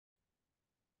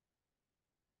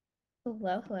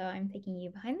Hello, hello. I'm taking you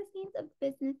behind the scenes of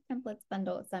business templates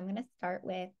bundle. So I'm going to start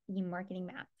with the marketing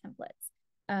map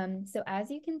templates. So as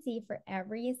you can see, for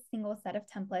every single set of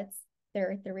templates,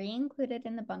 there are three included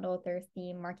in the bundle. There's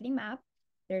the marketing map,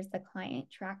 there's the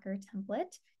client tracker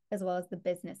template, as well as the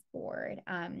business board.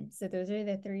 So those are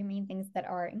the three main things that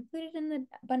are included in the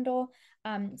bundle.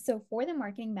 So for the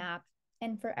marketing map,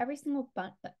 and for every single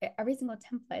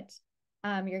template,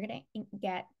 you're going to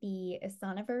get the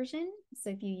Asana version. So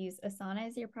if you use Asana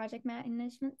as your project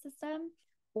management system,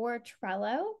 or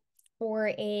Trello, or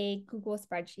a Google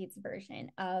Spreadsheets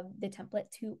version of the template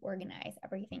to organize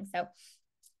everything. So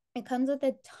it comes with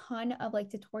a ton of like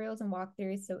tutorials and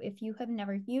walkthroughs. So if you have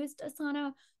never used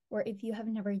Asana or if you have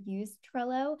never used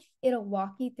Trello, it'll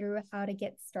walk you through how to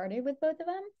get started with both of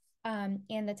them.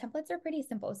 And the templates are pretty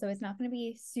simple. So it's not going to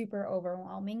be super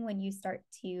overwhelming when you start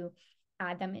to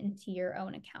add them into your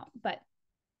own account. But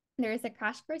there's a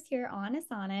crash course here on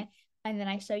Asana. And then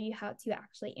I show you how to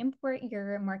actually import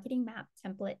your marketing map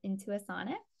template into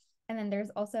Asana. And then there's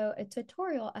also a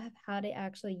tutorial of how to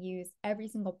actually use every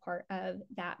single part of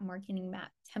that marketing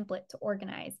map template to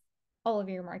organize all of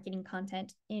your marketing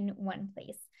content in one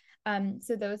place.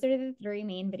 So those are the three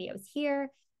main videos here.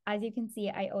 As you can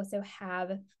see, I also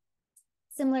have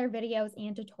similar videos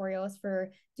and tutorials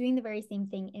for doing the very same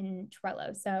thing in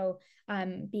Trello. So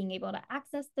being able to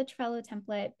access the Trello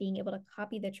template, being able to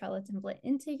copy the Trello template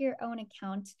into your own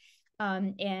account,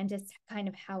 and just kind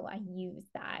of how I use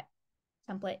that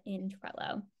template in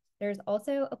Trello. There's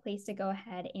also a place to go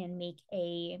ahead and make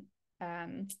a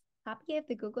copy of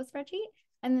the Google spreadsheet,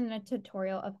 and then a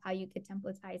tutorial of how you could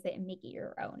templatize it and make it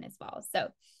your own as well. So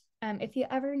if you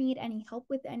ever need any help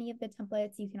with any of the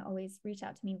templates, you can always reach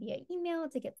out to me via email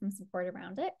to get some support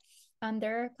around it.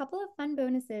 There are a couple of fun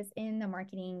bonuses in the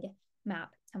marketing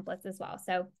map templates as well.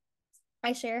 So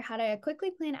I share how to quickly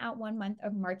plan out 1 month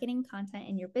of marketing content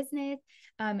in your business.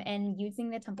 And using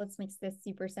the templates makes this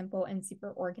super simple and super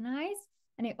organized.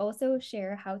 And I also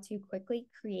share how to quickly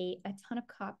create a ton of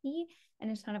copy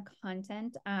and a ton of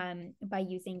content by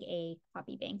using a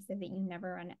copy bank so that you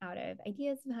never run out of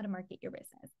ideas of how to market your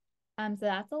business. So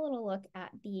that's a little look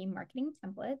at the marketing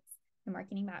templates, the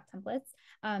marketing map templates.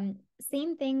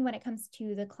 Same thing when it comes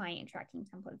to the client tracking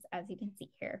templates, as you can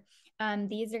see here.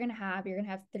 These are you're going to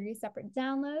have three separate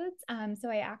downloads.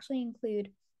 So I actually include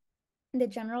the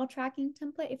general tracking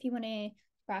template if you want to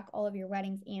track all of your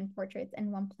weddings and portraits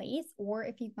in one place, or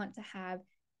if you want to have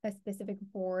a specific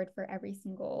board for every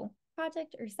single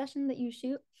project or session that you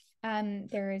shoot.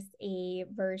 There's a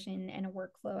version and a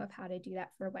workflow of how to do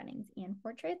that for weddings and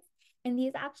portraits. And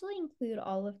these actually include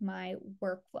all of my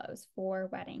workflows for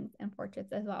weddings and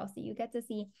portraits as well. So you get to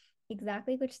see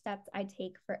exactly which steps I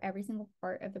take for every single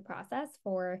part of the process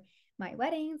for my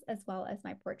weddings as well as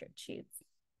my portrait shoots.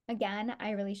 Again,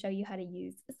 I really show you how to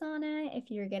use Asana if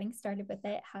you're getting started with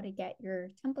it, how to get your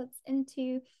templates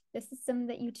into the system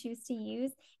that you choose to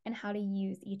use, and how to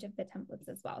use each of the templates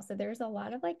as well. So there's a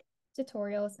lot of like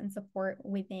tutorials and support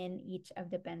within each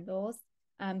of the bundles.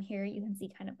 Here you can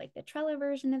see kind of like the Trello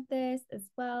version of this as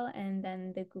well, and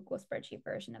then the Google spreadsheet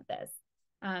version of this.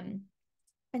 And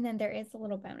then there is a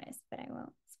little bonus, but I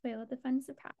won't spoil the fun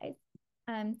surprise.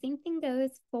 Same thing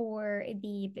goes for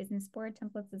the business board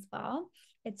templates as well.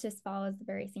 It just follows the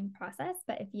very same process.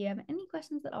 But if you have any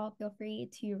questions at all, feel free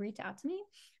to reach out to me.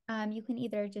 You can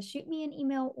either just shoot me an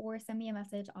email or send me a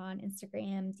message on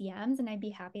Instagram DMs, and I'd be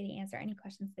happy to answer any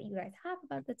questions that you guys have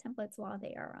about the templates while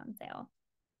they are on sale.